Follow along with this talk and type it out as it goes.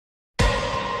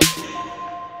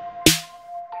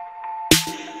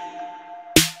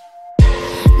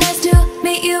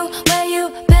meet you where you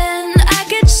been. I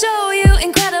could show you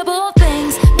incredible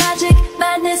things. Magic,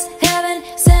 madness, heaven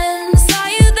sent. Saw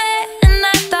you there and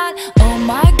I thought, oh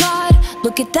my God,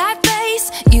 look at that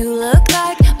face. You look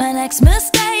like my next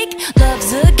mistake.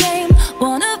 Love's a game,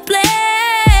 wanna play.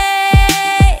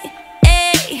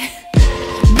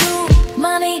 New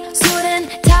money, suit and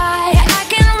tie. I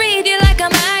can read you like a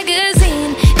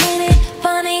magazine. Ain't it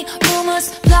funny? Rumors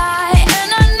fly,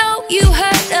 and I know you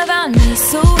heard about me.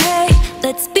 So hey,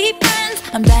 let's be friends.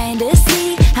 I'm dying to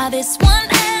see how this one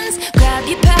ends. Grab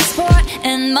your passport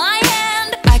and my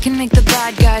hand. I can make the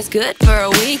bad guys good for a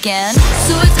weekend.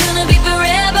 So it's gonna be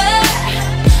forever,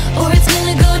 or it's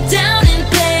gonna go down in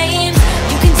flames.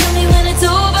 You can tell me when it's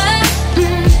over,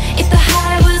 if the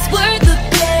high was worth the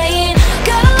pain.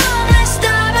 Got along like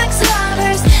Starbucks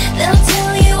lovers. They'll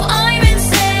tell you I'm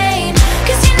insane,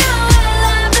 'cause you know I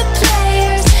love the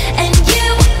players and you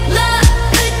love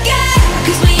the game.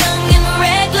 'Cause we're young and we're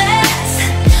reckless.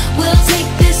 We'll take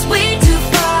this way too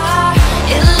far.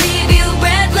 It'll leave you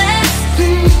breathless,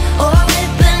 or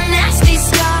with a nasty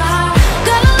scar.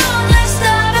 Got along like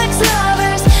Starbucks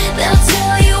lovers. They'll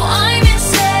tell you I'm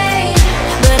insane,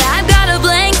 but I've got a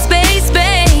blank space,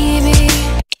 baby,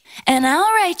 and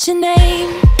I'll write your name.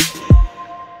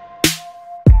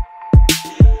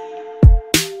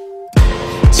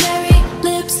 Cherry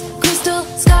lips, crystal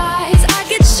skies. I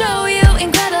could show you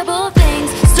incredible things.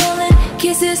 Stolen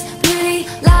kisses, pretty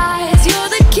lies. You're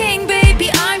the king, baby,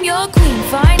 I'm your queen.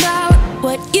 Find out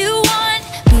what you want.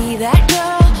 Be that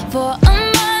girl for a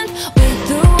month. With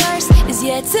the worst is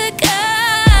yet to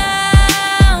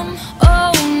come.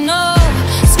 Oh no,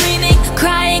 screaming,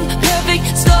 crying, perfect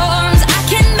storms. I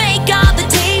can make all the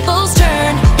tables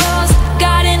turn. Rose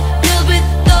garden filled with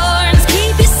thorns.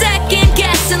 Keep you second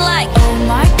guessing like, oh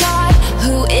my God,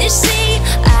 who is she?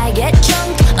 I get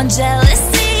drunk on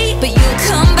jealousy, but you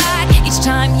come back each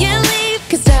time you leave.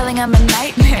 'Cause darling, I'm a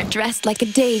nightmare dressed like a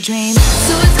daydream.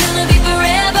 So it's gonna be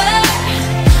forever,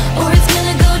 or it's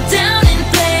gonna go down in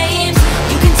flames.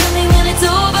 You can tell me when it's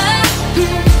over,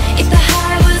 if the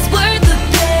high was worth the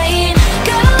pain.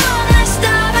 Got along like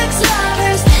Starbucks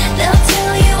lovers. They'll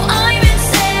tell you I'm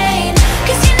insane,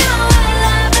 'cause you know I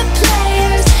love the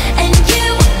players and you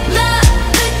love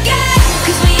the game.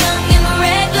 'Cause we're young and we're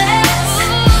reckless.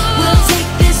 We'll take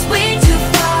this way too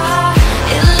far.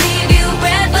 It'll leave you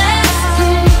breathless,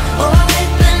 or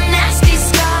with a nasty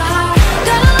scar.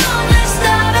 Got along like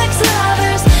Starbucks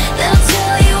lovers. They'll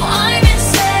tell you I'm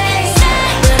insane,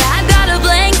 but I've got a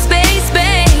blank space,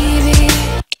 baby,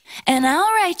 and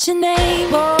I'll write your name.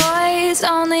 Boys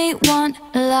only want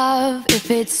love if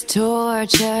it's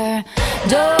torture.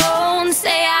 Don't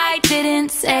say I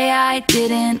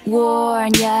didn't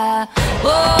warn ya.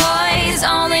 Boys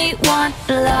only want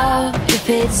love if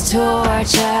it's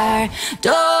torture.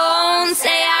 Don't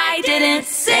say I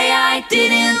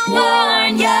didn't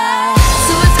warn ya.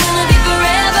 So it's